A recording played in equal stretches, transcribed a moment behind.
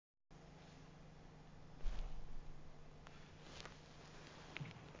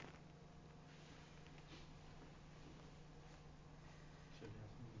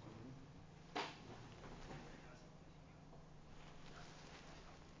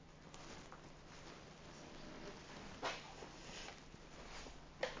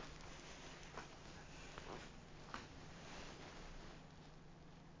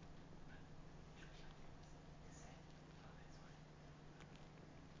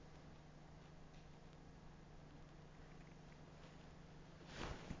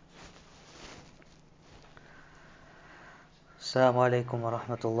السلام عليكم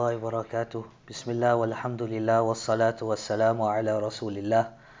ورحمة الله وبركاته. بسم الله والحمد لله والصلاة والسلام على رسول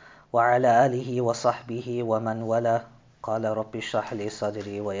الله وعلى آله وصحبه ومن والاه. قال رب اشرح لي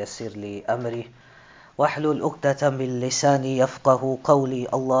صدري ويسر لي أمري واحلل عقدة من لساني يفقه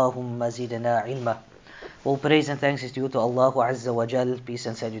قولي. اللهم زدنا علما. All praise and thanks is due to Allah Azza wa Jal. Peace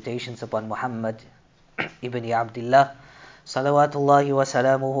and salutations upon Muhammad ibn Abdullah. Salawatullahi wa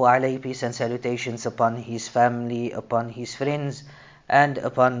salamuhu alayhi. Peace and salutations upon his family, upon his friends, and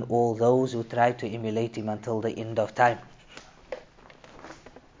upon all those who try to emulate him until the end of time.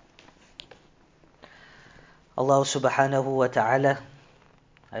 Allah subhanahu wa ta'ala,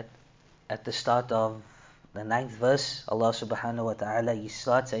 at the start of the 9th verse, Allah subhanahu wa ta'ala, he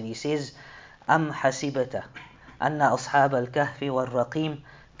starts and he says, أَمْ حَسِبَتَ أَنَّ أَصْحَابَ الْكَهْفِ وَالرَّقِيمِ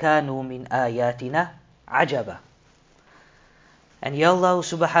كَانُوا مِنْ آيَاتِنَا عَجَبًا. And here Allah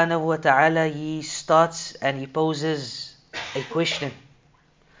subhanahu wa ta'ala, he starts and he poses a question.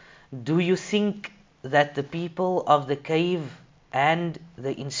 Do you think that the people of the cave and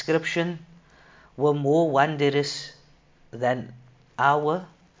the inscription were more wondrous than our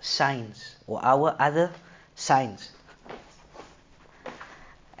signs or our other signs?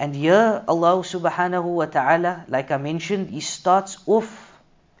 And here Allah subhanahu wa ta'ala, like I mentioned, he starts off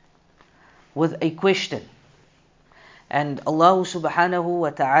with a question. And Allah subhanahu wa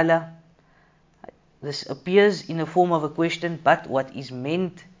ta'ala, this appears in the form of a question, but what is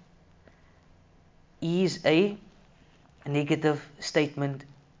meant is a negative statement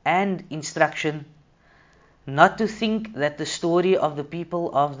and instruction not to think that the story of the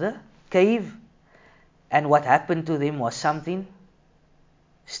people of the cave and what happened to them was something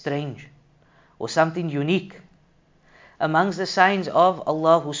strange or something unique amongst the signs of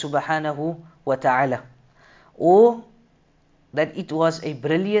Allah subhanahu wa ta'ala, or that it was a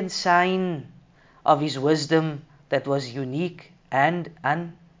brilliant sign of His wisdom that was unique and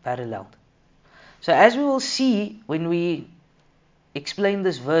unparalleled. So as we will see when we explain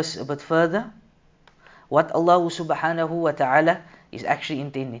this verse a bit further, what Allah subhanahu wa ta'ala is actually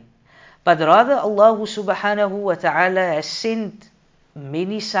intending. But rather Allah subhanahu wa ta'ala has sent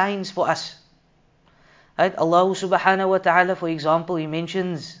many signs for us. Right? Allah subhanahu wa ta'ala, for example, He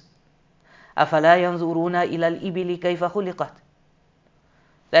mentions أَفَلَا يَنْظُرُونَ إِلَى الْإِبِلِ كَيْفَ خُلِقَتْ.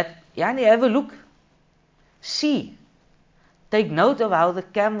 That, have a look, see, take note of how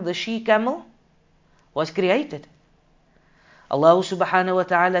the she-camel was created. Allah subhanahu wa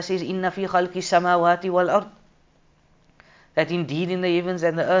ta'ala says, إِنَّ فِي خَلْقِ السَّمَاوَاتِ وَالْأَرْضِ. That indeed in the heavens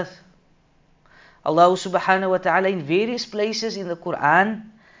and the earth. Allah subhanahu wa ta'ala in various places in the Quran,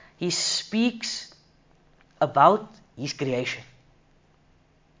 He speaks about His creation.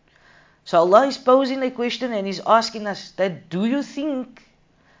 So Allah is posing a question and He's asking us that, do you think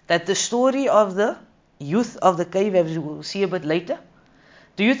that the story of the youth of the cave, as we will see a bit later,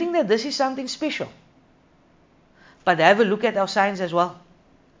 do you think that this is something special? But have a look at our signs as well.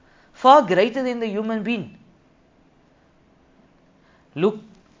 Far greater than the human being. Look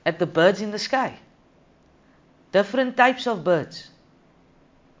at the birds in the sky. Different types of birds.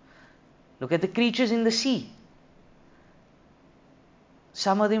 Look at the creatures in the sea.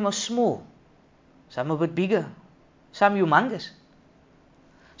 Some of them are small, some a bit bigger, some humongous.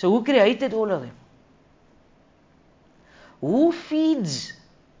 So who created all of them? Who feeds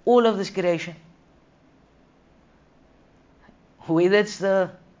all of this creation? Whether it's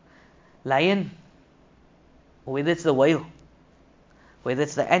the lion, whether it's the whale, whether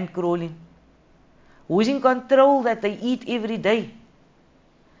it's the ant crawling, who's in control that they eat every day,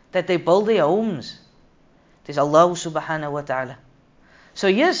 that they build their homes? It is Allah subhanahu wa ta'ala. So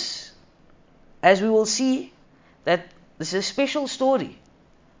yes, as we will see, that this is a special story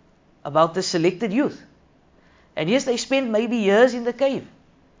about the selected youth. And yes, they spent maybe years in the cave.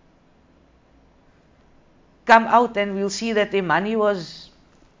 Come out and we'll see that their money was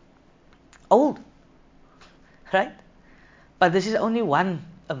old. Right? But this is only one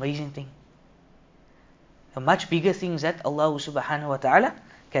amazing thing. The much bigger things that Allah subhanahu wa ta'ala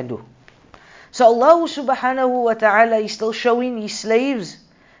can do. So Allah subhanahu wa ta'ala is still showing His slaves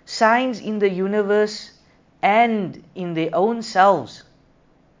signs in the universe and in their own selves.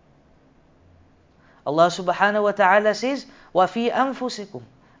 Allah subhanahu wa ta'ala says, وَفِي أَنفُسِكُمْ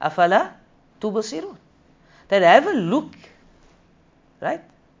أَفَلَا تُبْصِرُونَ. That have a look, right?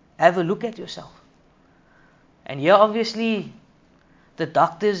 Have a look at yourself. And here obviously the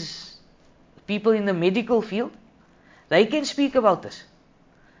doctors, people in the medical field, they can speak about this.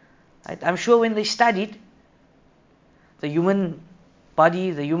 Right? I'm sure when they studied the human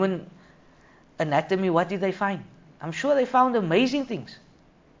body, the human anatomy, what did they find? I'm sure they found amazing things.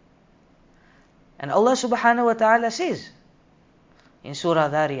 And Allah subhanahu wa ta'ala says in Surah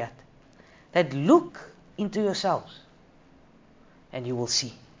Dhariyat, that look into yourselves and you will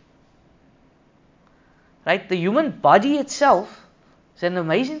see. Right? The human body itself is an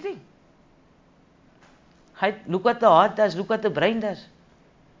amazing thing. Right? Look what the heart does, look what the brain does.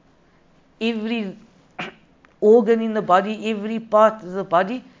 Every organ in the body, every part of the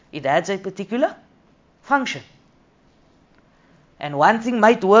body, it has a particular function. And one thing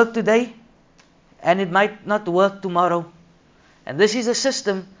might work today, and it might not work tomorrow. And this is a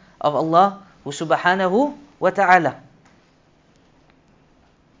system of Allah subhanahu wa ta'ala.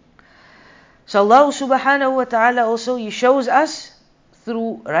 So Allah subhanahu wa ta'ala also, He shows us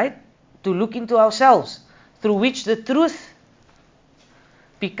through, right, to look into ourselves, through which the truth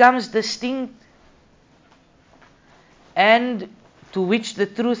becomes distinct, and to which the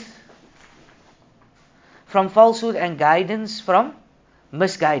truth from falsehood and guidance from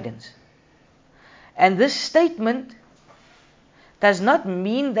misguidance. And this statement does not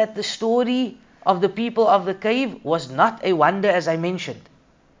mean that the story of the people of the cave was not a wonder, as I mentioned.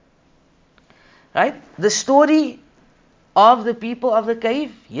 Right? The story of the people of the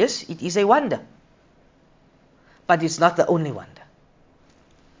cave, yes, it is a wonder. But it's not the only wonder.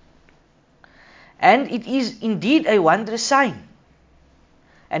 And it is indeed a wondrous sign.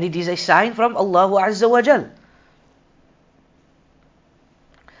 And it is a sign from Allah Azza wa Jal.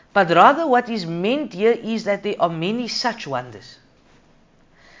 But rather what is meant here is that there are many such wonders.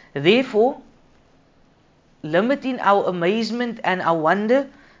 Therefore, limiting our amazement and our wonder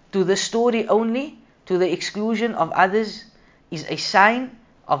to the story only, to the exclusion of others, is a sign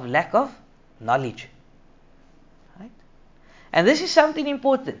of lack of knowledge. Right? And this is something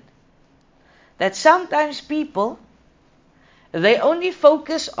important. That sometimes people, they only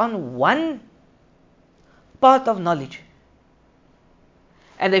focus on one part of knowledge,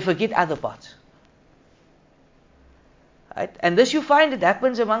 and they forget other parts. Right? And this you find it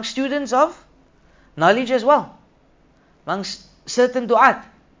happens among students of knowledge as well, amongst certain du'at,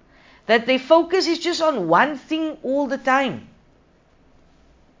 that their focus is just on one thing all the time,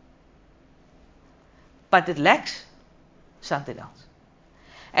 but it lacks something else.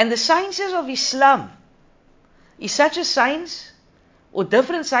 And the sciences of Islam is such a science, or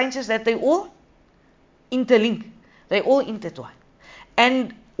different sciences, that they all interlink, they all intertwine.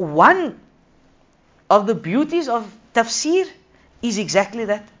 And one of the beauties of tafsir is exactly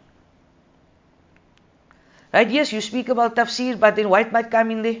that. Right? Yes, you speak about tafsir, but then what might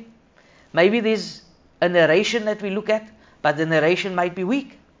come in there? Maybe there's a narration that we look at, but the narration might be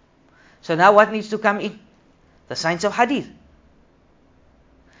weak. So now what needs to come in? The science of hadith.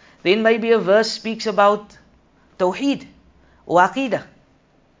 Then maybe a verse speaks about tawheed or aqidah.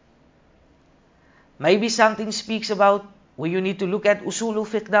 Maybe something speaks about where you need to look at usulul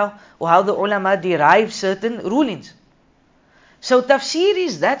fiqh now, or how the ulama derive certain rulings. So tafsir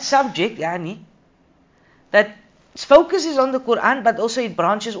is that subject, that its focus is on the Quran, but also it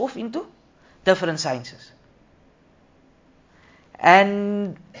branches off into different sciences.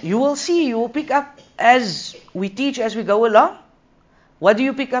 And you will see, you will pick up as we teach, as we go along. What do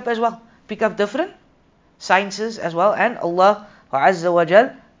you pick up as well? Pick up different sciences as well, and Allah Azza wa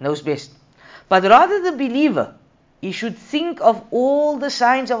Jal knows best. But rather the believer, he should think of all the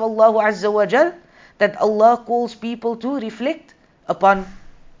signs of Allah Azza wa Jal that Allah calls people to reflect upon.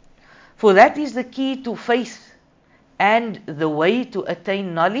 For that is the key to faith and the way to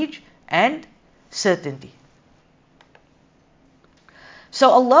attain knowledge and certainty. So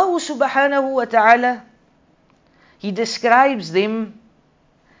Allah subhanahu wa ta'ala, He describes them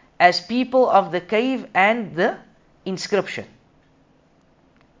as people of the cave and the inscription.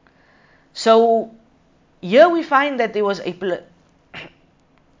 So here we find that there was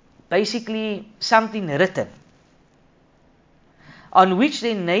basically something written on which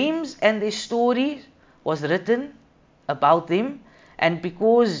their names and their story was written about them, and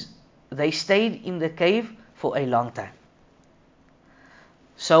because they stayed in the cave for a long time.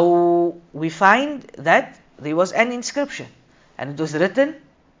 So we find that there was an inscription, and it was written,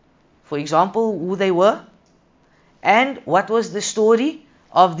 for example, who they were and what was the story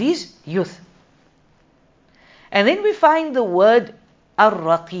of these youth. And then we find the word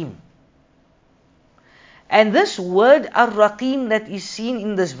Ar-Raqim. And this word Ar-Raqim that is seen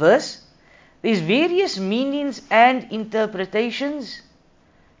in this verse, there's various meanings and interpretations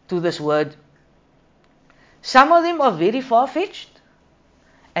to this word. Some of them are very far-fetched,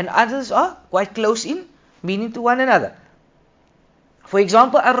 and others are quite close in meaning to one another. For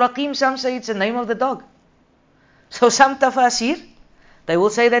example, Ar-Raqim, some say it's the name of the dog. So some tafasir, they will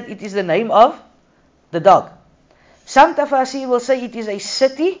say that it is the name of the dog. Some tafasir will say it is a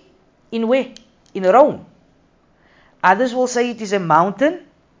city in where? In Rome. Others will say it is a mountain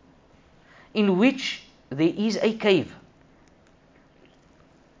in which there is a cave.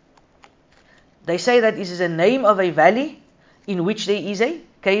 They say that this is a name of a valley in which there is a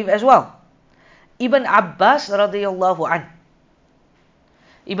cave as well. Ibn Abbas radiyallahu anh.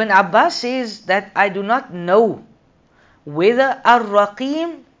 Ibn Abbas says that I do not know whether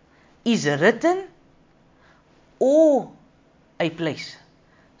Ar-Raqim is written or a place.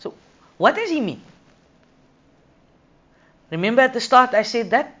 So, what does he mean? Remember at the start I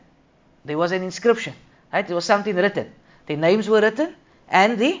said that there was an inscription, right? There was something written. The names were written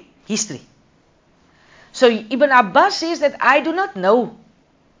and the history. So Ibn Abbas says that I do not know,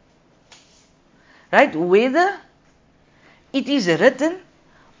 right, whether it is written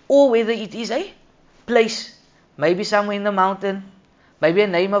or whether it is a place. Maybe somewhere in the mountain, maybe a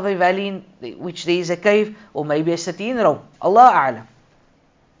name of a valley in which there is a cave, or maybe a city in Rome. Allah A'lam.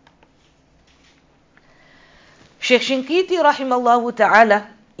 Sheikh Shinkiti rahimallahu ta'ala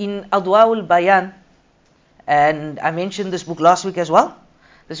in Adwa'ul Bayan, and I mentioned this book last week as well.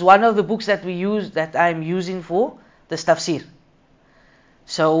 This is one of the books that we use, that I'm using for this tafsir.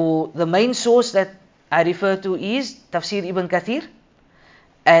 So the main source that I refer to is Tafsir Ibn Kathir,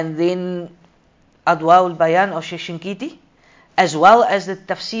 and then Adwa'ul Bayan of Sheikh Shinkiti, as well as the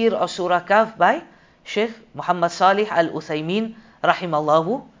Tafsir of Surah Kahf by Sheikh Muhammad Salih Al-Uthaymin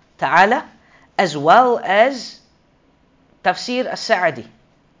rahimallahu ta'ala, as well as Tafsir As-Sa'di.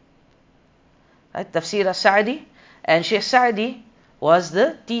 Right? Tafsir As-Sa'di, and Sheikh Sa'di was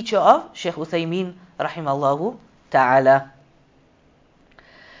the teacher of Sheikh Uthaymin rahimallahu ta'ala.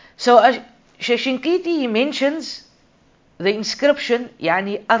 So Sheikh Shinkiti, he mentions the inscription,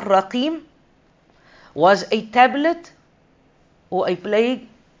 yani Ar-Raqim, was a tablet or a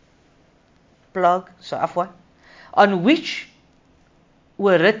plug, on which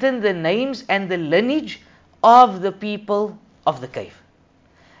were written the names and the lineage of the people of the cave.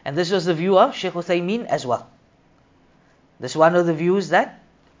 And this was the view of Sheikh Uthaymin as well. This is one of the views that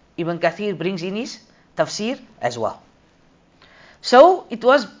Ibn Kathir brings in his tafsir as well. So it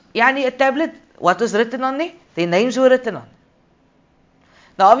was yani a tablet. What was written on there? Their names were written on.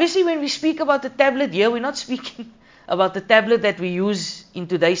 Now obviously when we speak about the tablet here, we're not speaking about the tablet that we use in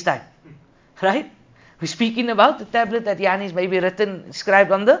today's time. Right? We're speaking about the tablet that yani is maybe written,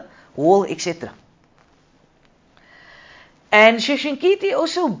 inscribed on the wall, etc. And Sheikh Shinkiti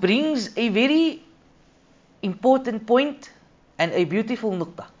also brings a very important point and a beautiful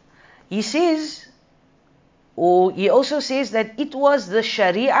nuqta. He says, or he also says that it was the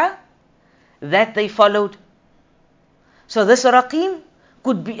Sharia that they followed. So this Raqim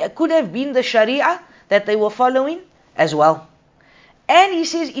could have been the Sharia that they were following as well. And he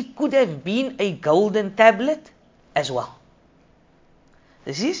says it could have been a golden tablet as well.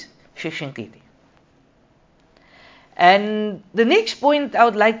 This is Sheikh Shinkiti. And the next point I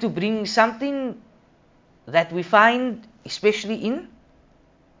would like to bring something that we find especially in,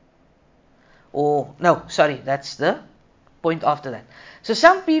 that's the point after that. So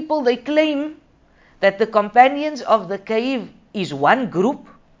some people, they claim that the companions of the cave is one group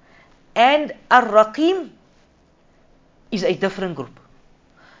and Ar-Raqim is a different group.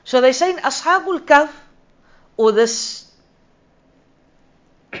 So they say in Ashabul Kahf, or this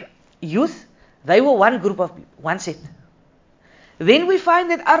youth, they were one group of people, one set. Then we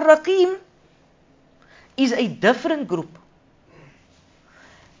find that Ar-Raqim is a different group.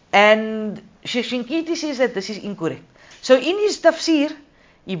 And Sheikh Shinkiti says that this is incorrect. So in his tafsir,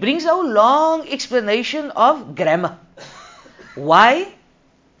 he brings a long explanation of grammar. Why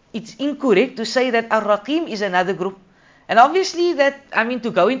it's incorrect to say that Ar-Raqim is another group. And obviously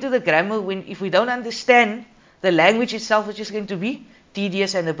to go into the grammar, if we don't understand the language itself, it's just going to be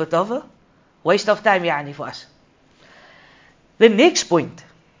tedious and a bit of a waste of time for us. The next point.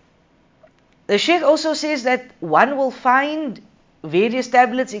 The Sheikh also says that one will find various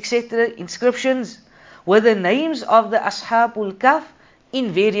tablets, etc., inscriptions with the names of the Ashabul Kahf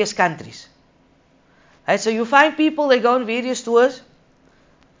in various countries. Right, so you find people, they go on various tours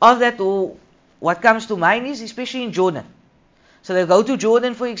of that, or what comes to mind is especially in Jordan. So they go to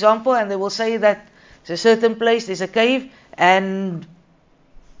Jordan, for example, and they will say that there's a certain place, there's a cave, and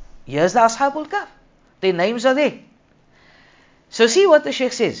here's the Ashabul Kahf. Their names are there. So see what the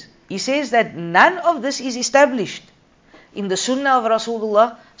Sheikh says. He says that none of this is established in the Sunnah of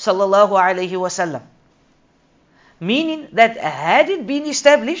Rasulullah sallallahu alaihi wasallam. Meaning that had it been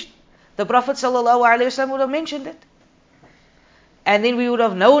established, the Prophet sallallahu alaihi wasallam would have mentioned it. And then we would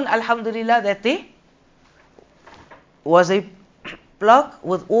have known, alhamdulillah, that there was a plaque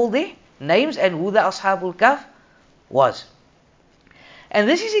with all the names and who the Ashabul Kahf was. And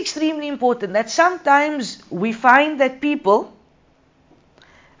this is extremely important, that sometimes we find that people,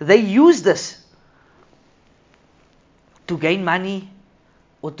 they use this to gain money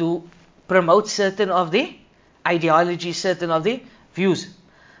or to promote certain of their ideologies, certain of their views.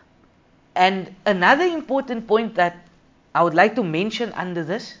 And another important point that I would like to mention under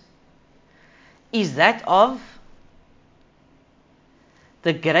this is that of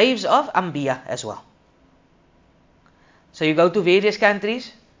the graves of Anbiya as well. So you go to various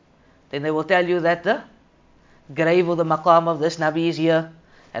countries, then they will tell you that the grave or the maqam of this Nabi is here,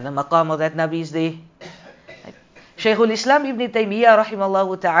 and the maqam of that Nabi is there. Shaykhul Islam Ibn Taymiyyah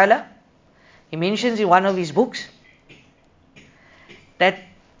rahimallahu ta'ala, he mentions in one of his books that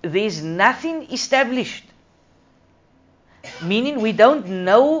there is nothing established, meaning we don't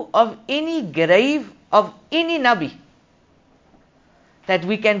know of any grave of any Nabi that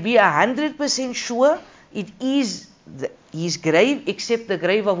we can be 100% sure it is his grave, except the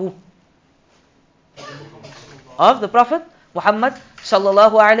grave of who? Of the Prophet Muhammad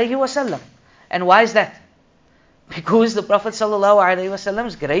sallallahu alaihi wasallam. And why is that? Because the Prophet sallallahu alaihi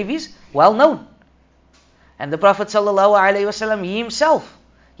wasallam's grave is well known. And the Prophet sallallahu alaihi wasallam, he himself,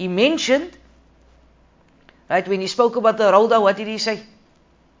 he mentioned, right, when he spoke about the Rawdah, what did he say?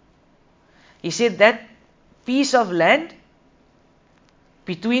 He said that piece of land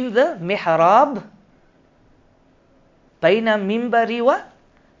between the mihrab, baina mimbari wa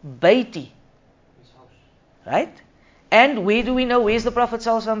baiti, right? And where do we know where's the Prophet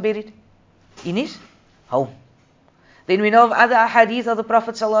sallallahu alaihi wasallam buried? In his home. Then we know of other ahadith of the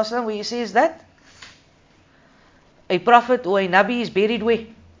Prophet sallallahu alaihi wasallam where he says that a prophet or a nabi is buried where?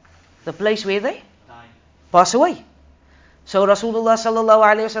 The place where they pass away. So Rasulullah sallallahu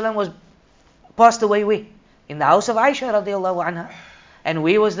alaihi wasallam was passed away where? In the house of Aisha radiallahu anha. And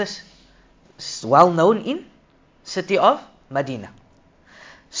where was this? Well known in city of Medina.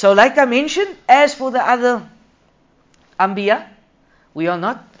 So like I mentioned, as for the other Anbiya, we are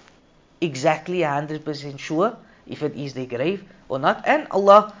not exactly 100% sure if it is their grave or not. And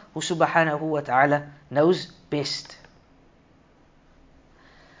Allah subhanahu wa ta'ala knows best.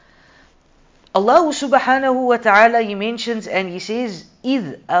 Allah subhanahu wa ta'ala, He mentions and He says,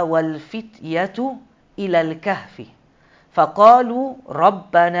 إِذْ أَوَى الْفِتْيَةُ إِلَى الْكَهْفِ فَقَالُوا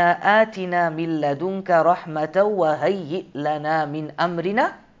رَبَّنَا آتِنَا مِن لَّدُنْكَ رَحْمَةً وَهَيِّئْ لَنَا مِنْ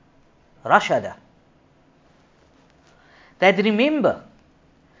أَمْرِنَا رَشَدًا. That remember,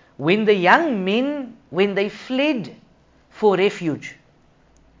 when the young men, when they fled for refuge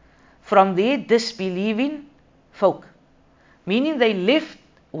from their disbelieving folk, meaning they left,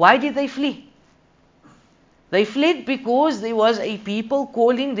 why did they flee? They fled because there was a people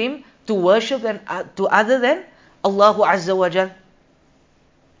calling them to worship and to other than Allah Azza wa Jal.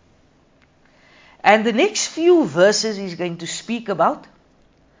 And the next few verses is going to speak about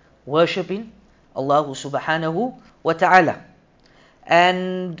worshipping Allah subhanahu wa ta'ala.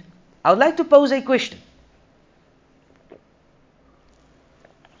 And I would like to pose a question.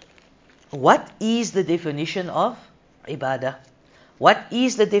 What is the definition of ibadah? What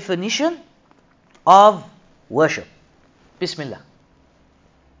is the definition of worship? Bismillah.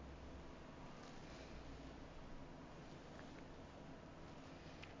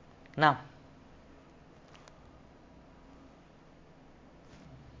 Now,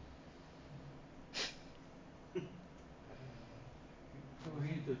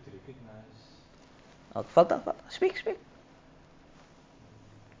 To recognize. Fadal, speak. I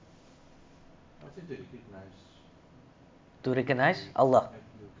think to recognize. To recognize Allah.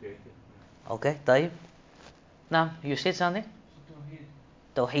 You created. Okay, Tayyib. Now, you said something?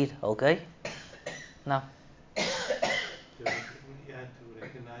 Tawheed, okay. Now, To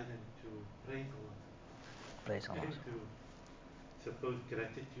recognize and to praise Allah. praise Allah. And to suppose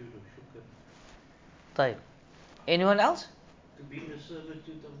gratitude or shukr. Tayyib. Anyone else? To be in the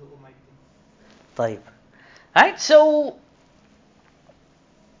servitude of the Almighty. Tayyib. Right, so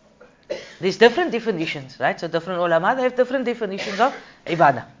there's different definitions, right? So different ulama, they have different definitions of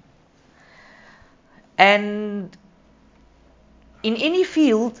ibadah. And in any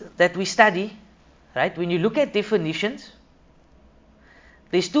field that we study, right, when you look at definitions,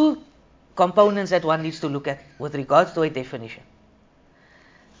 there's two components that one needs to look at with regards to a definition.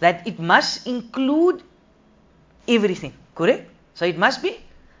 That it must include everything, correct? So it must be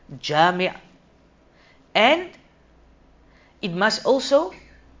jami'. And it must also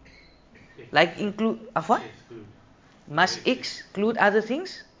like include afwan? Must exclude other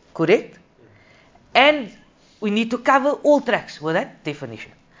things, correct? And we need to cover all tracks with that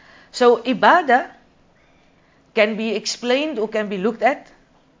definition. So ibadah can be explained or can be looked at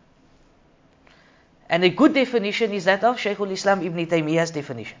And a good definition is that of Shaykhul Islam Ibn Taymiyyah's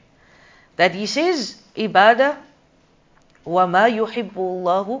definition. That he says, ibadah wa ma yuhibbu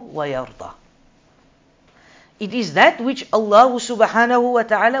Allahu wa yarda. It is that which Allah subhanahu wa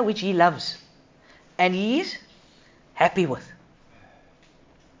ta'ala, which He loves. And He is happy with.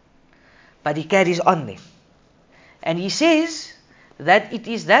 But He carries on there. And He says that it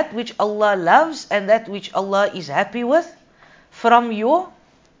is that which Allah loves and that which Allah is happy with from your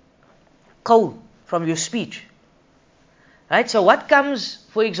qawl, from your speech. Right? So what comes,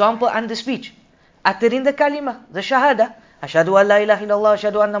 for example, under speech? Uttering the kalima, the shahada. Ashhadu an la ilaha illallah,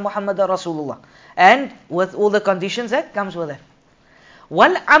 ashhadu anna Muhammadan Rasulullah. And with all the conditions that comes with that.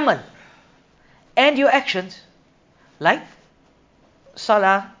 Wal amal. And your actions. Like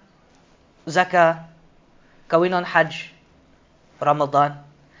salah, zakah, going on hajj, Ramadan.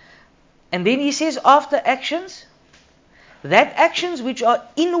 And then he says after actions, that actions which are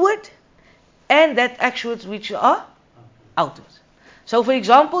inward and that actions which are outward. So for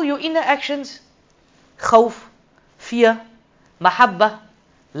example, your inner actions, khawf, fear, mahabba,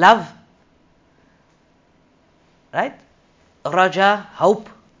 love, right? Raja, hope.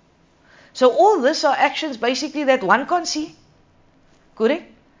 So all this are actions basically that one can't see.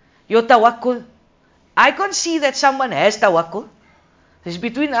 Correct? Your tawakkul. I can't see that someone has tawakkul. This is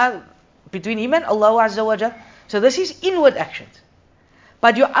between him and Allah Azza wa Jal. So this is inward actions.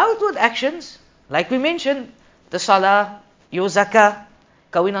 But your outward actions, like we mentioned, the salah, your zakah,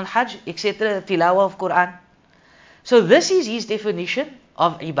 going on hajj, etc., tilawah of Quran. So this is his definition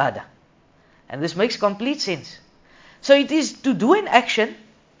of ibadah. And this makes complete sense. So it is to do an action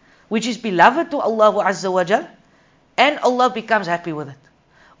which is beloved to Allah Azza wa Jal, and Allah becomes happy with it.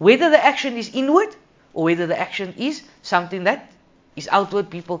 Whether the action is inward or whether the action is something that is outward,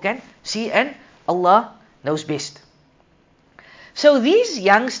 people can see, and Allah knows best. So these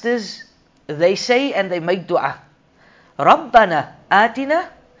youngsters, they say and they make dua. Rabbana atina,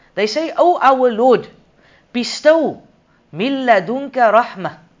 they say, O our Lord, bestow min ladunka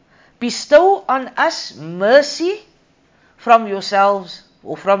rahmah, bestow on us mercy from yourselves,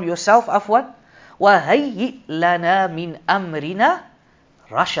 or from yourself, afwan, wa hayyi lana min amrina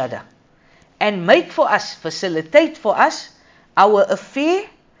rashada, and make for us, facilitate for us our affair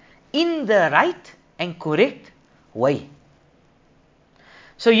in the right and correct way.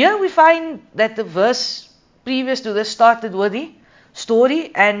 So here we find that the verse previous to this started with the story,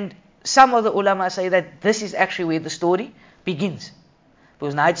 and some of the ulama say that this is actually where the story begins.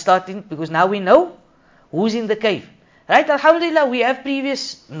 Because now we know who's in the cave. Right? Alhamdulillah, we have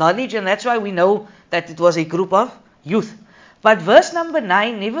previous knowledge, and that's why we know that it was a group of youth. But verse number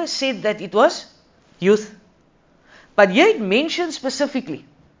 9 never said that it was youth. But here it mentions specifically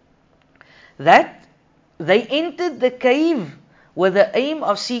that they entered the cave with the aim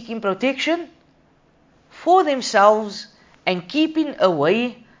of seeking protection for themselves and keeping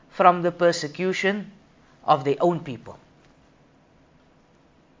away from the persecution of their own people.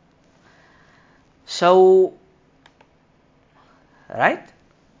 So, right?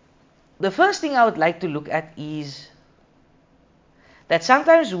 The first thing I would like to look at is that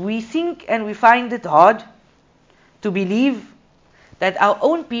sometimes we think and we find it hard to believe that our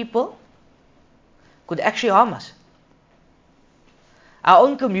own people could actually harm us. Our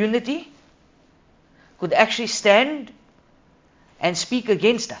own community could actually stand and speak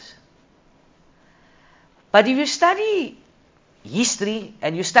against us. But if you study history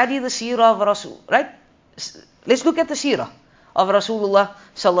and you study the seerah of Rasul, right? Let's look at the seerah of Rasulullah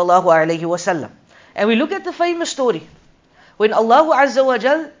sallallahu alaihi wasallam. And we look at the famous story when Allah Azza wa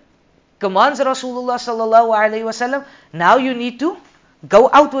Jal commands Rasulullah sallallahu alaihi wasallam, now you need to go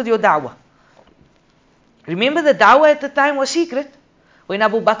out with your da'wah. Remember, the da'wah at the time was secret. When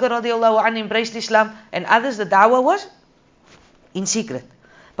Abu Bakr radiallahu anhu embraced Islam and others, the da'wah was in secret.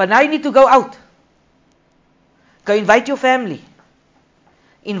 But now you need to go out. Go invite your family.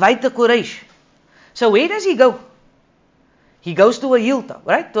 Invite the Quraysh. So where does he go? He goes to a hilltop,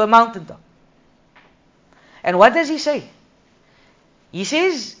 right? To a mountaintop. And what does he say? He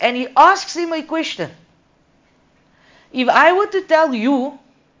says, and he asks him a question. If I were to tell you,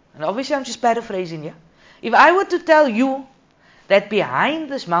 and obviously I'm just paraphrasing here. If I were to tell you that behind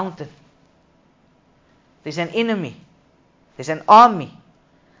this mountain there's an enemy, there's an army,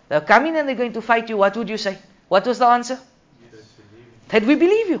 they're coming and they're going to fight you, what would you say? What was the answer? Yes. That we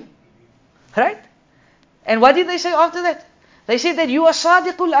believe you. Right? And what did they say after that? They said that you are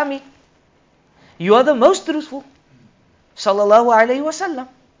Sadiqul Amin. You are the most truthful. Sallallahu alayhi wasallam.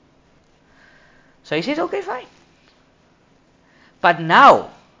 So he says, okay, fine. But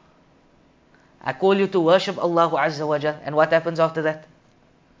now, I call you to worship Allah Azza wa Jal. And what happens after that?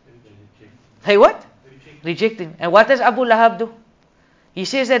 Hey, what? Reject him. And what does Abu Lahab do? He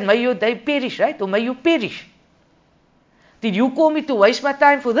says that may you they perish, right? Or may you perish. Did you call me to waste my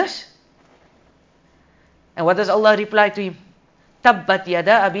time for this? And what does Allah reply to him? Tabbat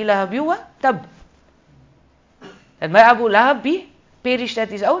yada Abi Lahab wa tab. And may Abu Lahab be perished at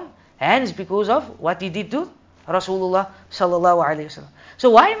his own hands because of what he did to Rasulullah sallallahu alaihi wasallam.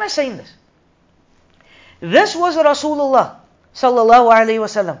 So why am I saying this? This was Rasulullah sallallahu alaihi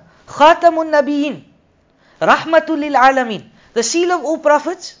wasallam, Khatamun Nabiyyin, Rahmatul lil Alamin, the seal of all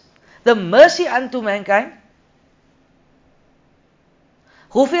prophets, the mercy unto mankind.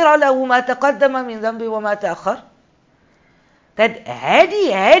 غُفِرَ لَهُ مَا تَقَدَّمَ مِنْ ذَنْبِ وَمَا تَأَخَّرَ. That had he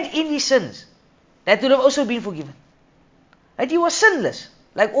had any sins, that would have also been forgiven. That he was sinless,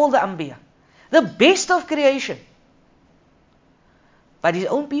 like all the Anbiya. The best of creation. But his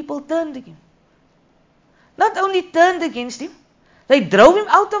own people turned against him. Not only turned against him, they drove him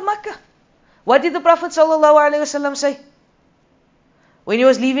out of Makkah. What did the Prophet ﷺ say when he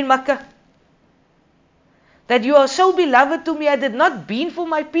was leaving Makkah? That you are so beloved to me, had it not been for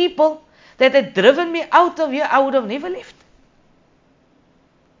my people that had driven me out of here, I would have never left.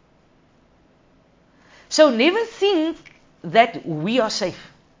 So never think that we are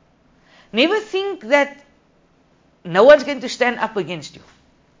safe. Never think that no one's going to stand up against you.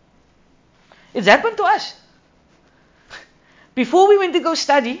 It's happened to us. Before we went to go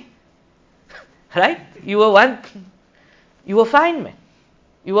study, right? You were fine, man.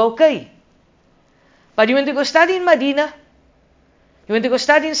 You were okay. But you went to go study in Medina. You went to go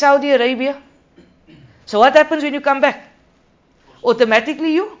study in Saudi Arabia. So what happens when you come back?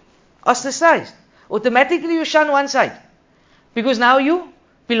 Automatically you ostracized. Automatically you shun one side. Because now you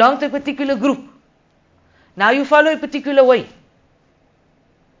belong to a particular group. Now you follow a particular way.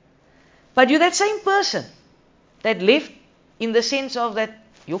 But you're that same person that left in the sense of that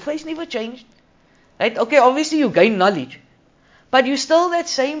your face never changed. Right? Okay, obviously you gain knowledge. But you're still that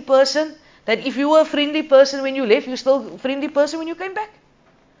same person that if you were a friendly person when you left, you're still a friendly person when you came back.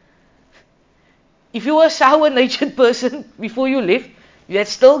 If you were a sour-natured person before you left,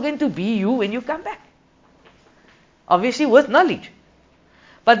 that's still going to be you when you come back. Obviously with knowledge.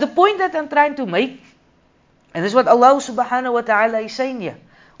 But the point that I'm trying to make, and this is what Allah subhanahu wa ta'ala is saying here,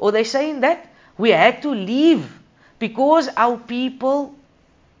 or they're saying that we had to leave because our people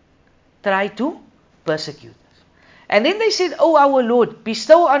tried to persecute us. And then they said, "Oh our Lord,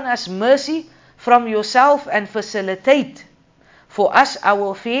 bestow on us mercy from yourself and facilitate for us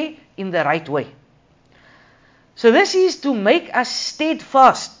our affair in the right way." So this is to make us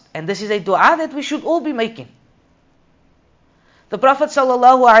steadfast, and this is a dua that we should all be making. The Prophet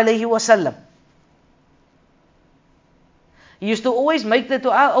sallallahu alaihi wasallam, he used to always make the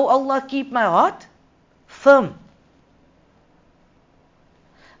dua, "Oh Allah, keep my heart firm."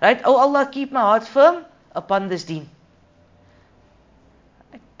 Right? "Oh Allah, keep my heart firm upon this deen."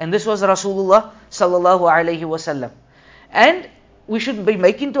 And this was Rasulullah sallallahu alaihi wasallam. And we should be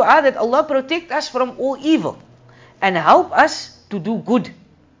making dua that Allah protect us from all evil and help us to do good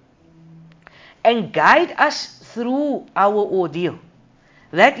and guide us through our ordeal.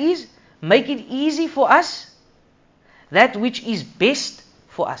 That is, make it easy for us that which is best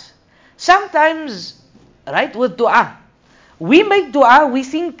for us. Sometimes, right, with dua, we make dua, we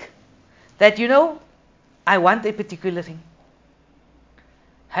think that, I want a particular thing.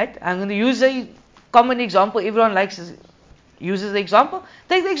 Right? I'm going to use a common example. Everyone uses the example.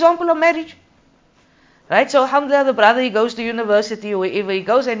 Take the example of marriage. Right? So alhamdulillah, the brother, he goes to university or wherever he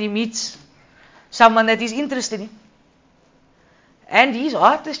goes and he meets someone that he's interested in. And his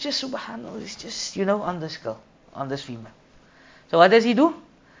heart is just, subhanAllah, it's just, on this girl, on this female. So what does he do?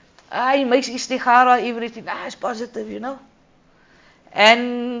 He makes istikhara, everything. It's positive,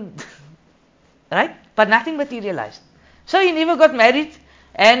 And, right? But nothing materialized. So he never got married.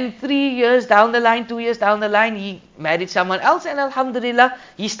 And 3 years down the line, 2 years down the line, he married someone else. And alhamdulillah,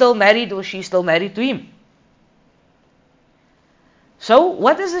 he's still married or she's still married to him. So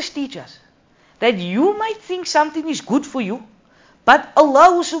what does this teach us? That you might think something is good for you, but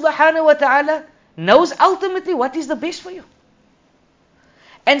Allah subhanahu wa ta'ala knows ultimately what is the best for you.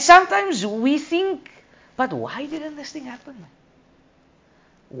 And sometimes we think, but why didn't this thing happen?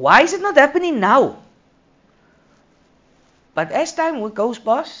 Why is it not happening now? But as time goes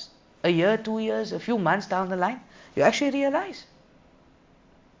past, a year, 2 years, a few months down the line, you actually realize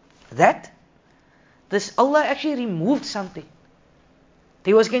that this Allah actually removed something.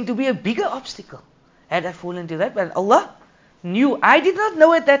 There was going to be a bigger obstacle had I fallen into that. But Allah knew. I did not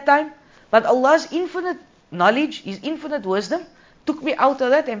know at that time. But Allah's infinite knowledge, His infinite wisdom, took me out of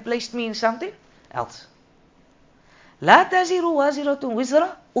that and placed me in something else. لا تزر وازرة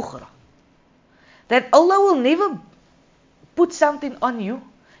وزر أخرى. that Allah will never put something on you.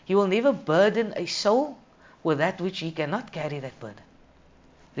 He will never burden a soul with that which he cannot carry that burden.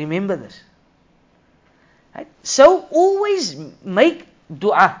 Remember this. Right? So always make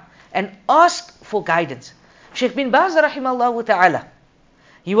dua and ask for guidance. Sheikh bin Baz rahimahullah ta'ala,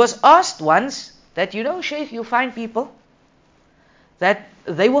 he was asked once that, Sheikh, you find people that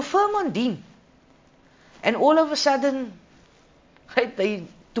they were firm on deen, and all of a sudden, right, they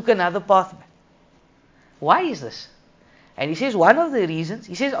took another path. Why is this? And he says one of the reasons,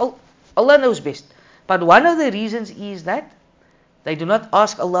 he says Allah knows best, but one of the reasons is that they do not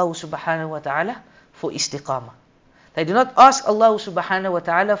ask Allah subhanahu wa ta'ala for istiqamah. They do not ask Allah subhanahu wa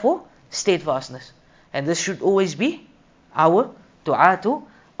ta'ala for steadfastness. And this should always be our dua to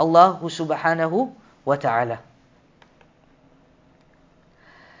Allah subhanahu wa ta'ala.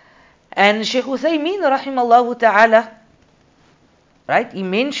 And Shaykh Uthaymeen rahimallahu ta'ala, right, he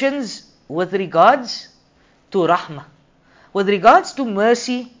mentions with regards to rahmah, with regards to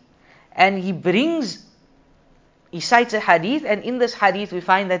mercy, and he cites a hadith, and in this hadith we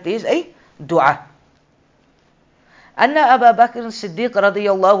find that there is a dua. أن أبا بكر الصديق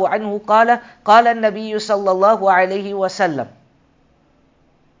رضي الله عنه قال النبي صلى الله عليه وسلم.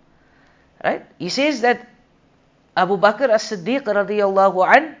 Right? He says that Abu Bakr as-Siddiq رضي الله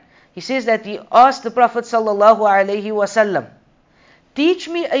عنه, he says that he asked the Prophet صلى الله عليه وسلم, teach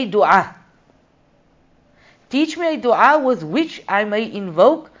me a dua. Teach me a dua with which I may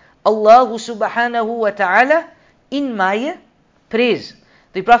invoke Allah subhanahu wa ta'ala in my praise.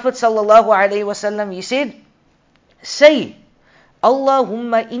 The Prophet صلى الله عليه وسلم, he said, say,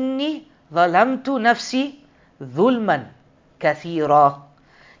 Allahumma inni zalamtu nafsi dhulman kathira.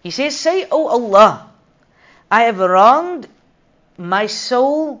 He says, say, oh Allah, I have wronged my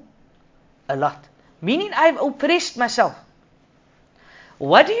soul a lot. Meaning I have oppressed myself.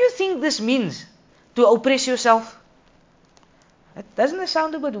 What do you think this means, to oppress yourself? Doesn't it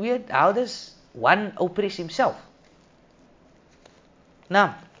sound a bit weird? How does one oppress himself?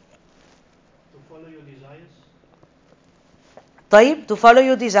 Now, To follow your desires. Tayyib, to follow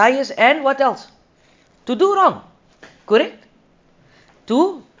your desires, and what else? To do wrong. Correct?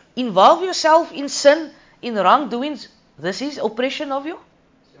 To involve yourself in sin, in wrongdoings. This is oppression of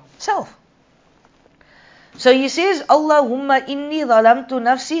yourself. So he says, Allahumma inni zalamtu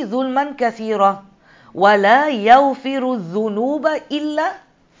nafsi dhulman kathira, wa la yawfiru dhunuba illa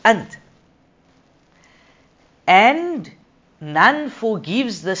ant. And none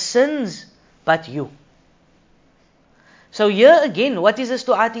forgives the sins but you. So here again, what is this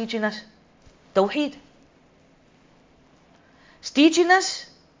dua teaching us? Tawheed. It's teaching us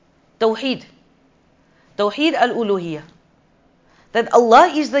Tawheed. Tawheed al-uluhiyah. That Allah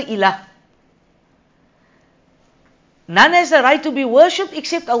is the ilah. None has the right to be worshipped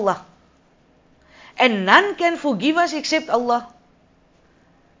except Allah. And none can forgive us except Allah.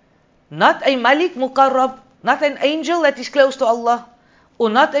 Not a Malik Muqarrab, not an angel that is close to Allah, or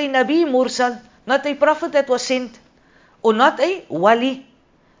not a Nabi Mursal, not a prophet that was sent, or not a wali,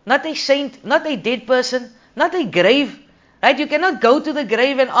 not a saint, not a dead person, not a grave. Right? You cannot go to the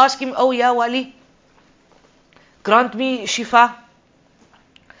grave and ask him, oh ya wali, grant me shifa.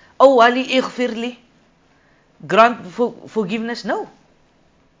 Oh wali, ighfirli, grant forgiveness. No.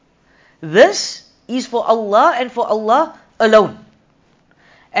 This is for Allah and for Allah alone.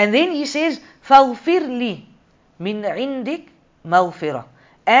 And then he says, فَاغْفِرْ لِي مِنْ عِنْدِكْ مَغْفِرَةً.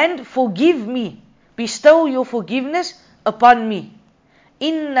 And forgive me, bestow your forgiveness upon me.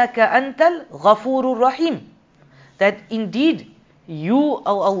 إِنَّكَ أَنْتَ الْغَفُورُ الرَّحِيمُ. That indeed, you,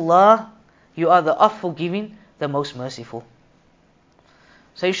 O Allah, you are the oft-forgiving, the most merciful.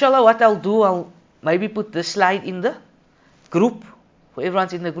 So inshallah, what I'll do, I'll maybe put this slide in the group, for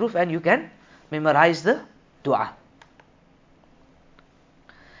everyone's in the group, and you can memorize the dua.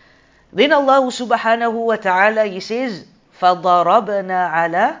 Then Allah subhanahu wa ta'ala, He says, فَضَرَبْنَا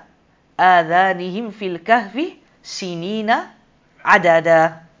عَلَىٰ آذَانِهِمْ فِي الْكَهْفِ سِنِينَ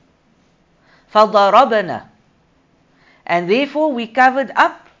عَدَدًا. فَضَرَبْنَا. And therefore we covered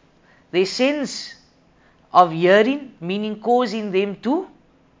up their sense of hearing, meaning causing them to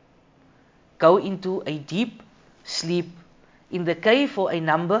go into a deep sleep in the cave for a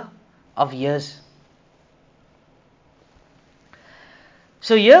number of years.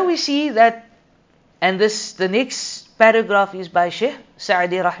 So here we see that, and the next paragraph is by Shaykh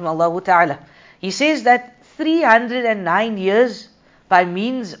Sa'di rahimahullah ta'ala. He says that 309 years by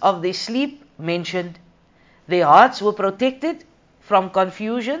means of their sleep mentioned, their hearts were protected from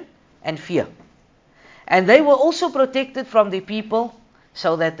confusion and fear. And they were also protected from the people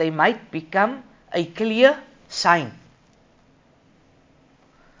so that they might become a clear sign.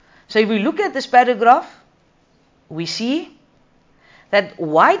 So if we look at this paragraph, we see that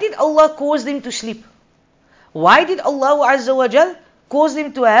why did Allah cause them to sleep? Why did Allah Azza wa Jal cause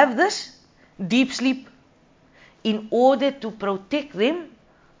them to have this deep sleep? In order to protect them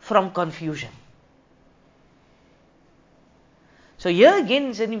from confusion. So here again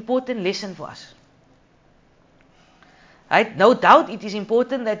is an important lesson for us. Right? No doubt it is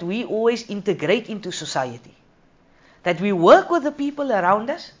important that we always integrate into society. That we work with the people around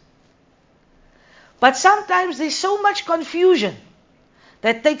us. But sometimes there's so much confusion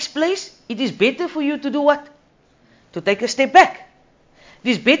that takes place, it is better for you to do what? To take a step back. It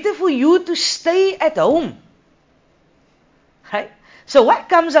is better for you to stay at home. Right? So what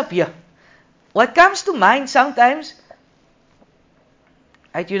comes up here? What comes to mind sometimes,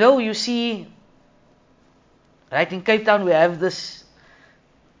 right, you see, right, in Cape Town we have this,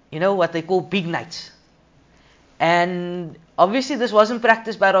 what they call big nights. And obviously this wasn't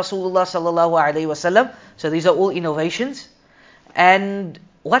practiced by Rasulullah sallallahu alaihi wasallam, so these are all innovations. And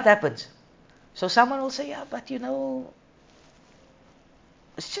what happens? So someone will say, yeah, but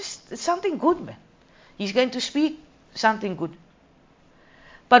it's something good, man. He's going to speak something good.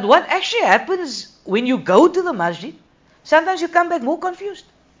 But what actually happens when you go to the masjid, sometimes you come back more confused.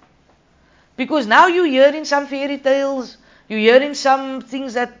 Because now you're hearing some fairy tales, you're hearing some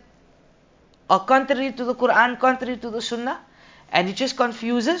things that are contrary to the Quran, contrary to the Sunnah, and it just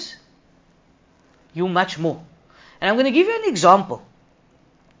confuses you much more. And I'm going to give you an example.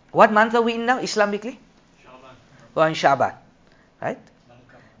 What month are we in now, Islamically? Shaban. We're in Shaban, right?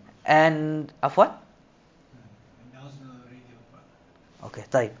 And of what? Okay,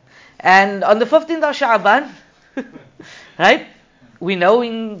 type. And on the 15th of Sha'ban, right? We know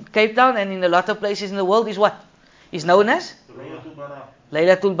in Cape Town and in a lot of places in the world is what? Is known as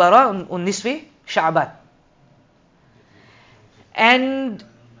Laylatul Bara on Nisfi Sha'ban. And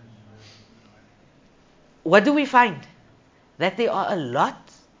what do we find? That there are a lot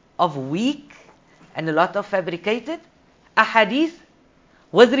of weak and a lot of fabricated ahadith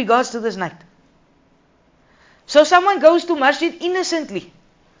with regards to this night. So someone goes to masjid innocently.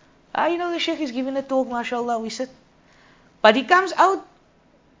 The sheikh is giving a talk, mashallah, we sit. But he comes out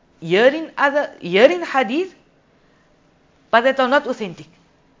hearing hadith, but that are not authentic.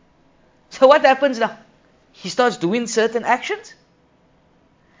 So what happens now? He starts doing certain actions,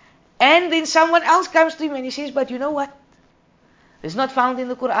 and then someone else comes to him and he says, but you know what? It's not found in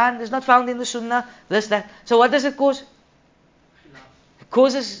the Quran, it's not found in the Sunnah, this, that. So what does it cause? It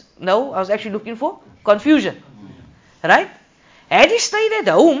causes, I was actually looking for confusion. Right? Had he stayed at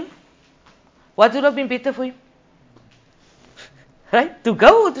home, what would have been better for him? Right? To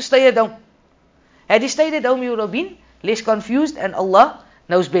go or to stay at home? Had he stayed at home, he would have been less confused, and Allah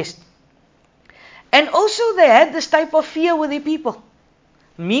knows best. And also they had this type of fear with the people.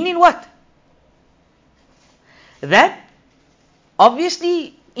 Meaning what? That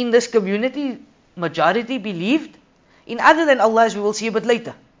obviously in this community, majority believed in other than Allah, as we will see a bit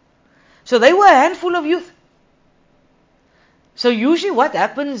later. So they were a handful of youth. So usually what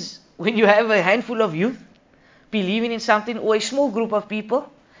happens when you have a handful of youth believing in something, or a small group of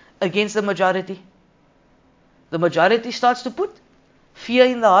people against the majority? The majority starts to put fear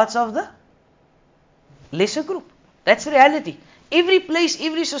in the hearts of the lesser group. That's the reality. Every place,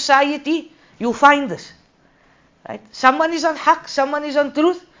 every society, you'll find this. Right? Someone is on haqq, someone is on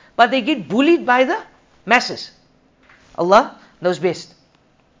truth, but they get bullied by the masses. Allah knows best.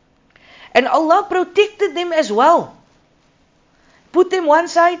 And Allah protected them as well. Put them one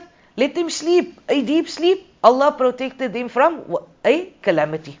side, let them sleep, a deep sleep. Allah protected them from a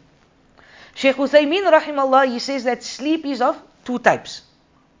calamity. Shaykh Uthaymeen rahimahullah, he says that sleep is of two types.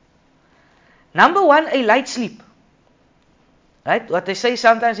 Number one, a light sleep. Right? What they say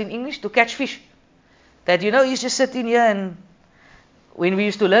sometimes in English, to catch fish. That he's just sitting here, and when we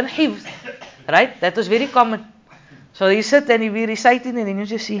used to learn hifz, right? That was very common. So he sit and he'll be reciting, and then you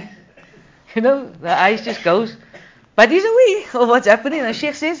just see, the eyes just goes. But he's aware of what's happening. And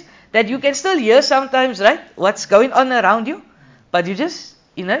Sheikh says that you can still hear sometimes, right? What's going on around you, but you just,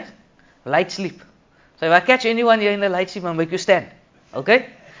 light sleep. So if I catch anyone here in the light sleep, I'll make you stand. Okay?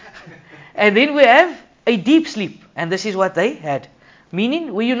 And then we have a deep sleep. And this is what they had.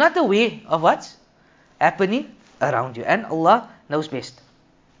 Meaning, where you're not aware of what's happening around you. And Allah knows best.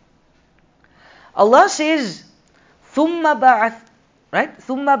 Allah says, ثُمَّ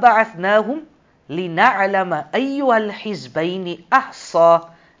بَعَثْنَاهُمْ لِنَعْلَمَ أَيُّهَا الْحِزْبَيْنِ أَحْصَى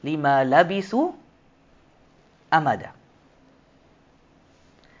لِمَا لَبِثُوا أَمَدًا.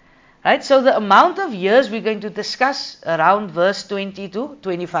 Right, so the amount of years we're going to discuss around verse 20 to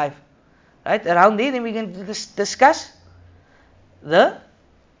 25. Right, around there, then we're going to discuss the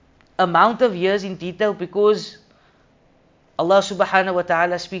amount of years in detail because Allah subhanahu wa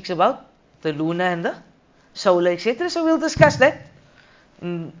ta'ala speaks about the lunar and the solar, etc. So we'll discuss that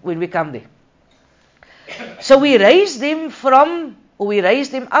when we come there. So we raise them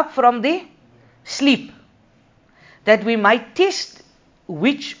up from their sleep, that we might test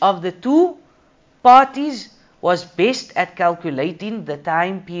which of the two parties was best at calculating the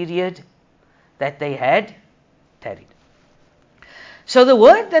time period that they had tarried. So the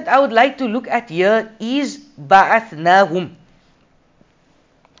word that I would like to look at here is ba'athnahum.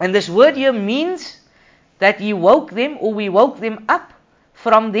 And this word here means that we woke them up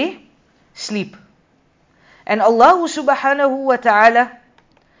from their sleep. And Allah subhanahu wa ta'ala,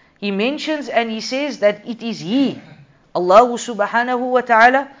 He mentions and He says that it is He, Allah subhanahu wa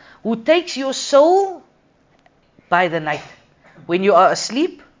ta'ala, who takes your soul by the night when you are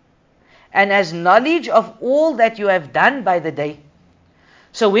asleep and has knowledge of all that you have done by the day.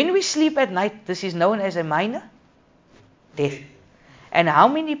 So when we sleep at night, this is known as a minor death. And how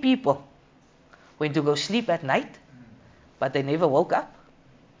many people went to go sleep at night, but they never woke up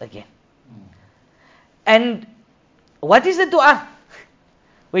again? And what is the dua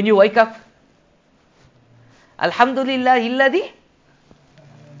when you wake up? Alhamdulillahilladhi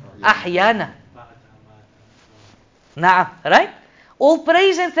ahyana. Na'am, right? All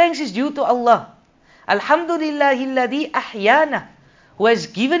praise and thanks is due to Allah. Alhamdulillahilladhi ahyana, who has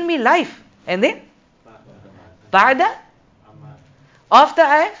given me life. And then? Ba'da? After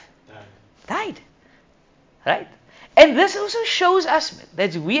I have died. Right? And this also shows us, man,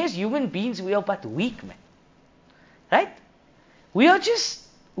 that we as human beings, we are but weak, man. Right? We are just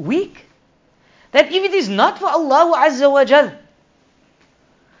weak. That if it is not for Allah Azza wa Jal,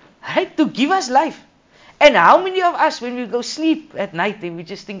 right, to give us life. And how many of us, when we go sleep at night, then we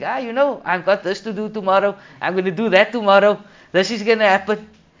just think, I've got this to do tomorrow, I'm going to do that tomorrow, this is going to happen.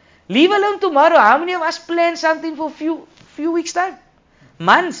 Leave alone tomorrow. How many of us plan something for few weeks' time?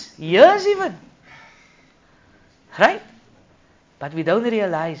 Months, years even. Right? But we don't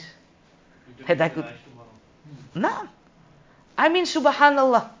realize that could. No. I mean,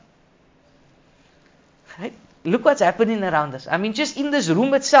 subhanallah. Right? Look what's happening around us. I mean, just in this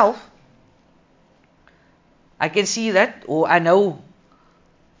room itself, I can see that, or I know,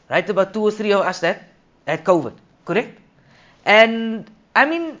 right, about 2 or 3 of us that had COVID. Correct? And, I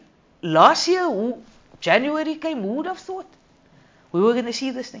mean, last year, January came, who would have thought we were going to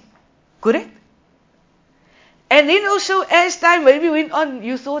see this thing? Correct? And then also, as time maybe went on,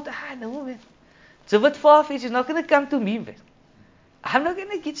 you thought, no, man, it's a bit far-fetched, it's not going to come to me, man. I'm not going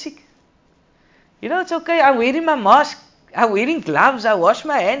to get sick. It's okay, I'm wearing my mask, I'm wearing gloves, I wash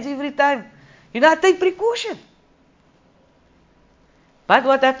my hands every time. I take precaution. But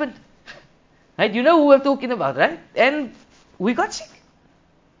what happened? Right? You know who I'm talking about, right? And we got sick.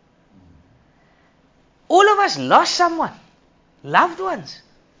 All of us lost someone, loved ones.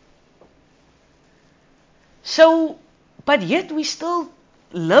 So, but yet we still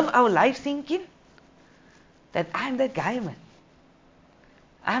live our life thinking that I'm that guy, man.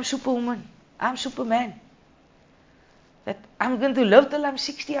 I'm Superwoman. I'm Superman. That I'm going to live till I'm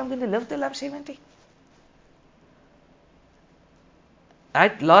 60, I'm going to live till I'm 70.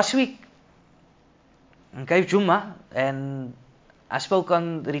 Right, last week, I gave Jummah, and I spoke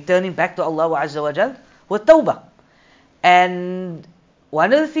on returning back to Allah Azza wa Jal with Tawbah. And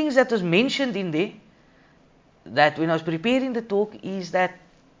one of the things that was mentioned in there, that when I was preparing the talk, is that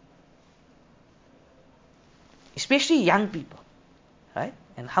especially young people, right?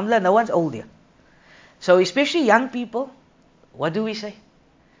 And alhamdulillah, no one's old here. So especially young people, what do we say?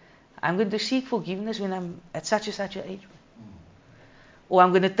 I'm going to seek forgiveness when I'm at such and such an age. Or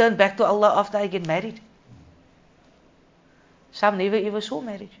I'm going to turn back to Allah after I get married. Some never ever saw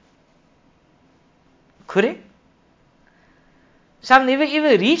marriage. Correct? Some never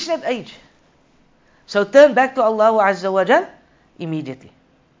ever reached that age. So turn back to Allah Azza wa Jal immediately.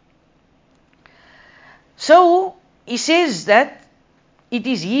 So He says that it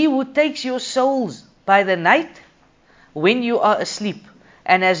is He who takes your souls by the night when you are asleep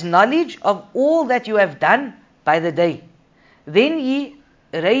and has knowledge of all that you have done by the day. Then He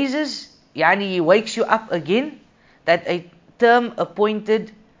raises, He wakes you up again, that a term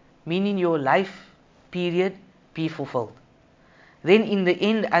appointed, meaning your life period, be fulfilled. Then in the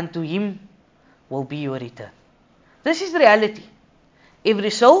end unto Him will be your return. This is the reality. Every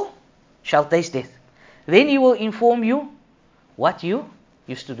soul shall taste death. Then He will inform you what you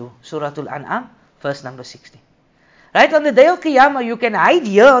used to do. Surah Al-An'am, verse number 60. Right, on the day of Qiyamah, you can hide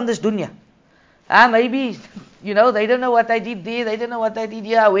here on this dunya. Maybe, they don't know what I did there, they don't know what I did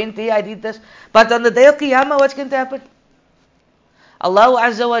here, I went there, I did this. But on the day of Qiyamah, what's going to happen? Allah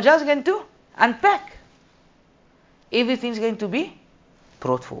Azza wa Jalla is going to unpack. Everything's going to be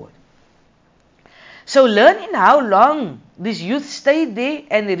brought forward. So learning how long this youth stayed there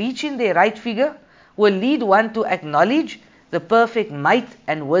and reaching their right figure will lead one to acknowledge the perfect might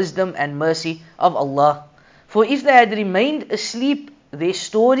and wisdom and mercy of Allah. For if they had remained asleep, their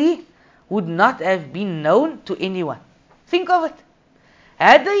story would not have been known to anyone. Think of it.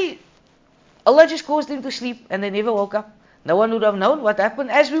 Had they, Allah just caused them to sleep and they never woke up, no one would have known what happened,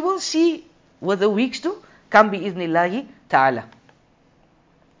 as we will see with the weeks to come bi'idhnillahi ta'ala.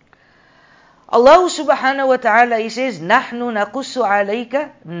 Allah subhanahu wa ta'ala, He says, نَحْنُ نَقُصُّ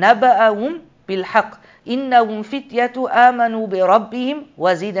عَلَيْكَ نَبَأَهُمْ بِالْحَقِّ إِنَّهُمْ فِتْيَةُ آمَنُوا بِرَبِّهِمْ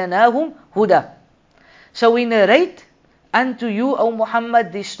وَزِدْنَاهُمْ هُدًى. So we narrate unto you, O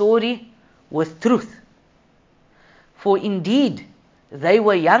Muhammad, this story with truth. For indeed, they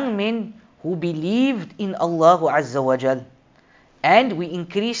were young men who believed in Allah Azza wa Jal, and we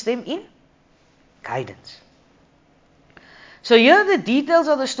increased them in guidance. So here the details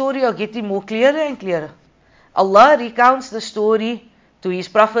of the story are getting more clearer and clearer. Allah recounts the story to His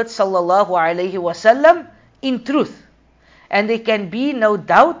Prophet sallallahu alaihi wasallam in truth, and there can be no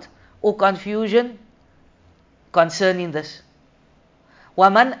doubt or confusion concerning this.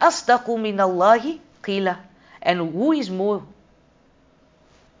 وَمَنْ أَصْدَقُ مِنَ اللَّهِ قِيلًا. And who is more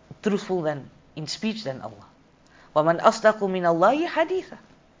truthful than in speech than Allah? وَمَنْ أَصْدَقُ مِنَ اللَّهِ حَدِيثًا.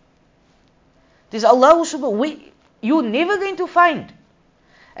 This is Allah subhanahu. You're never going to find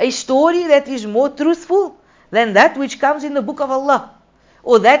a story that is more truthful than that which comes in the book of Allah,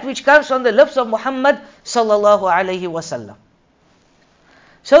 or that which comes from the lips of Muhammad sallallahu alaihi wasallam.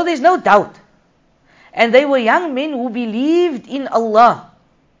 So there's no doubt. And they were young men who believed in Allah.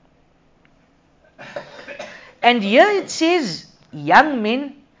 And here it says young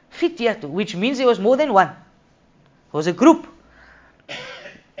men, fityatu, which means there was more than one. It was a group.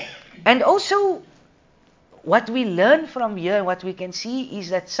 And also, what we learn from here, what we can see, is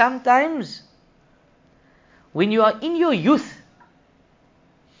that sometimes when you are in your youth,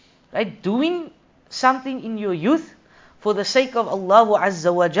 right, doing something in your youth for the sake of Allah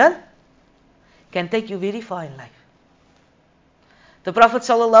Azza wa Jal can take you very far in life. The Prophet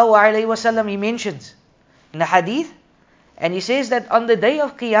sallallahu alaihi wasallam, he mentions in a hadith, and he says that on the day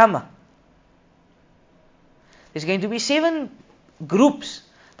of Qiyamah, there's going to be 7 groups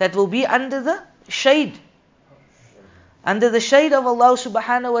that will be under the shade. Under the shade of Allah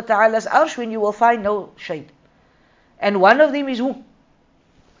subhanahu wa ta'ala's arsh, when you will find no shade. And one of them is who?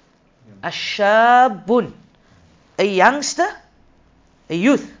 Ashabun. A youngster, a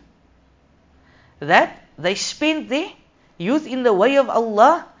youth. That they spent their youth in the way of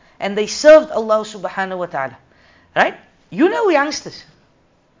Allah and they served Allah subhanahu wa ta'ala. Right? You know youngsters.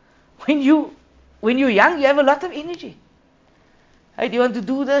 When you're young, you have a lot of energy. Right? You want to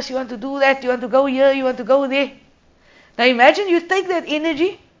do this, you want to do that, you want to go here, you want to go there. Now imagine you take that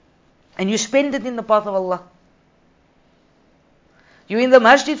energy and you spend it in the path of Allah. You're in the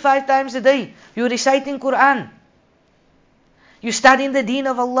masjid 5 times a day. You're reciting Quran. You're studying the deen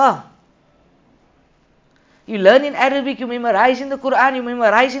of Allah. You learn in Arabic, you memorize in the Quran, you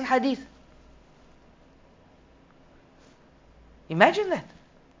memorize in Hadith. Imagine that.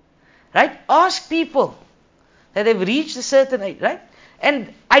 Right? Ask people that have reached a certain age, right?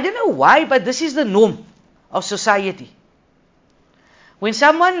 And I don't know why, but this is the norm of society. When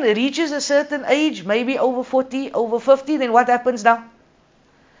someone reaches a certain age, maybe over 40, over 50, then what happens now?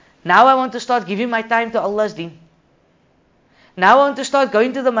 Now I want to start giving my time to Allah's deen. Now I want to start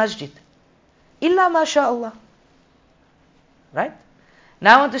going to the masjid. Illa masha'Allah. Right?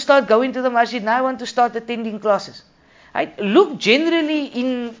 Now I want to start going to the masjid. Now I want to start attending classes. Right? Look generally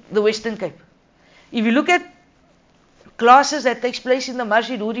in the Western Cape. If you look at classes that takes place in the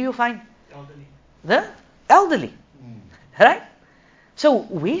masjid, who do you find? Elderly. The elderly. Right? So,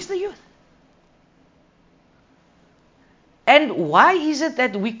 where's the youth? And why is it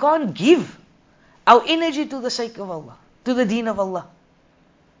that we can't give our energy to the sake of Allah, to the deen of Allah?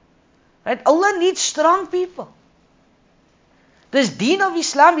 Right? Allah needs strong people. This deen of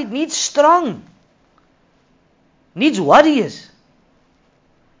Islam, it needs strong, needs warriors.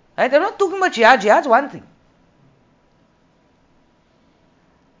 Right? I'm not talking about jihad. Jihad's one thing.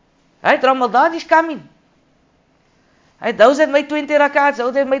 Right? Ramadan is coming. Right? Those that made 20 rakats,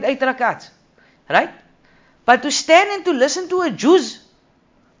 those that made 8 rakats. Right? But to stand and to listen to a juz,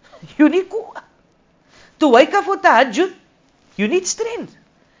 you need quwwah. To wake up for tahajjud, you need strength.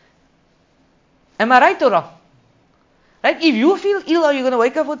 Am I right or wrong? Right? If you feel ill, are you going to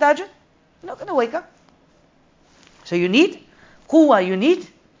wake up for tahajjud? You're not going to wake up. So you need quwwah, you need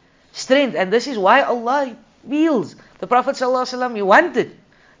strength. And this is why Allah wheels. The Prophet ﷺ, he wanted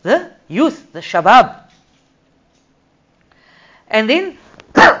the youth, the shabab. And then,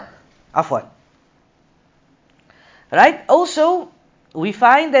 afwan. Right? Also, we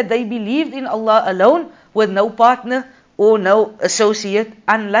find that they believed in Allah alone with no partner or no associate,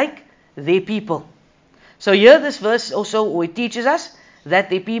 unlike their people. So here this verse also it teaches us that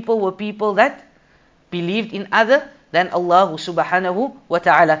the people were people that believed in other than Allah subhanahu wa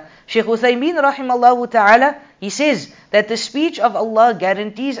ta'ala. Shaykh Uthaymeen rahimallahu ta'ala, he says that the speech of Allah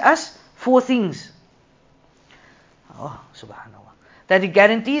guarantees us 4 things. Oh, subhanallah. That it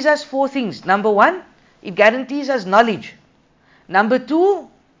guarantees us 4 things. Number 1, it guarantees us knowledge. Number 2,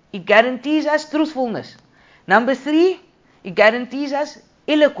 it guarantees us truthfulness. Number 3, it guarantees us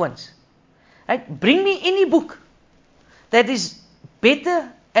eloquence. Right? Bring me any book that is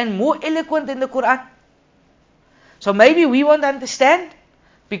better and more eloquent than the Quran. So maybe we won't understand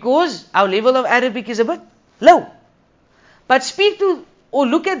because our level of Arabic is a bit low. But speak to or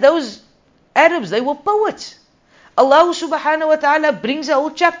look at those Arabs, they were poets. Allah subhanahu wa ta'ala brings a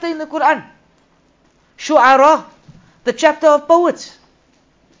whole chapter in the Quran. Shu'ara, the chapter of poets.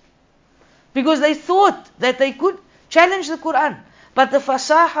 Because they thought that they could challenge the Quran. But the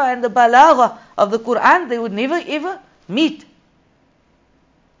fasaha and the balagha of the Quran, they would never ever meet.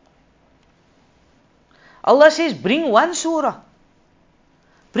 Allah says, bring one surah.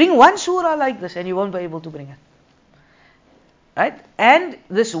 Bring one surah like this and you won't be able to bring it. Right? And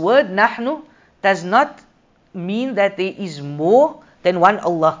this word nahnu does not mean that there is more than one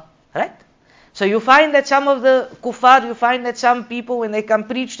Allah. Right? So you find that some of the kuffar, you find that some people when they come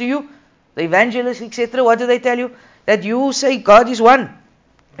preach to you, the evangelists, etc., what do they tell you? That you say God is one.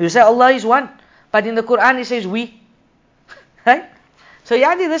 You say Allah is one. But in the Quran it says we. Right? So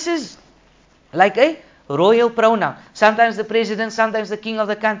yani this is like a royal pronoun. Sometimes the president, sometimes the king of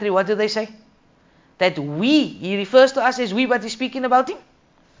the country, what do they say? That we, he refers to us as we, but he's speaking about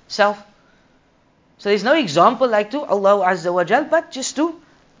himself. So there's no example like to Allah Azza wa Jal, but just to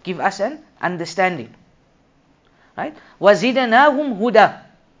give us an understanding. Right? وَزِدَنَاهُمْ huda.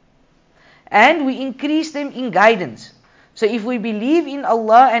 And we increase them in guidance. So if we believe in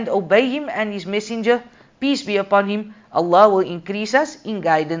Allah and obey Him and His Messenger, peace be upon Him, Allah will increase us in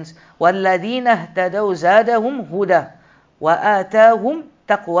guidance. وَالَّذِينَ اهْتَدَوْا زَادَهُمْ هُدًى وَآتَاهُمْ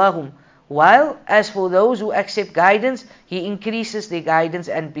تَقْوَاهُمْ. While as for those who accept guidance, He increases their guidance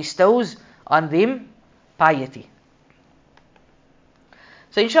and bestows on them piety.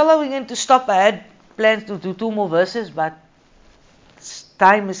 So inshallah we're going to stop. I had plans to do 2 more verses, but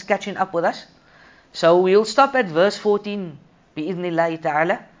time is catching up with us. So we'll stop at verse 14 bi'idhnillahi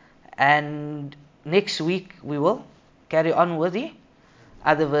ta'ala, and next week we will carry on with the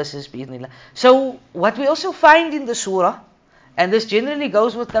other verses bi'idhnillah. So what we also find in the surah, and this generally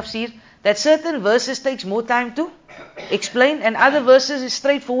goes with tafsir, that certain verses takes more time to explain and other verses is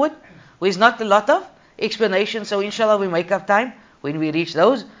straightforward, where there's not a lot of explanation. So inshallah we make up time when we reach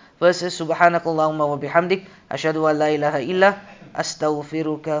those verses. Subhanakallahumma wa bihamdik, ashhadu an la ilaha illa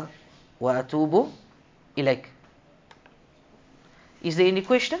astaghfiruka wa atubu ilaik. Is there any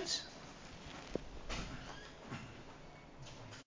questions?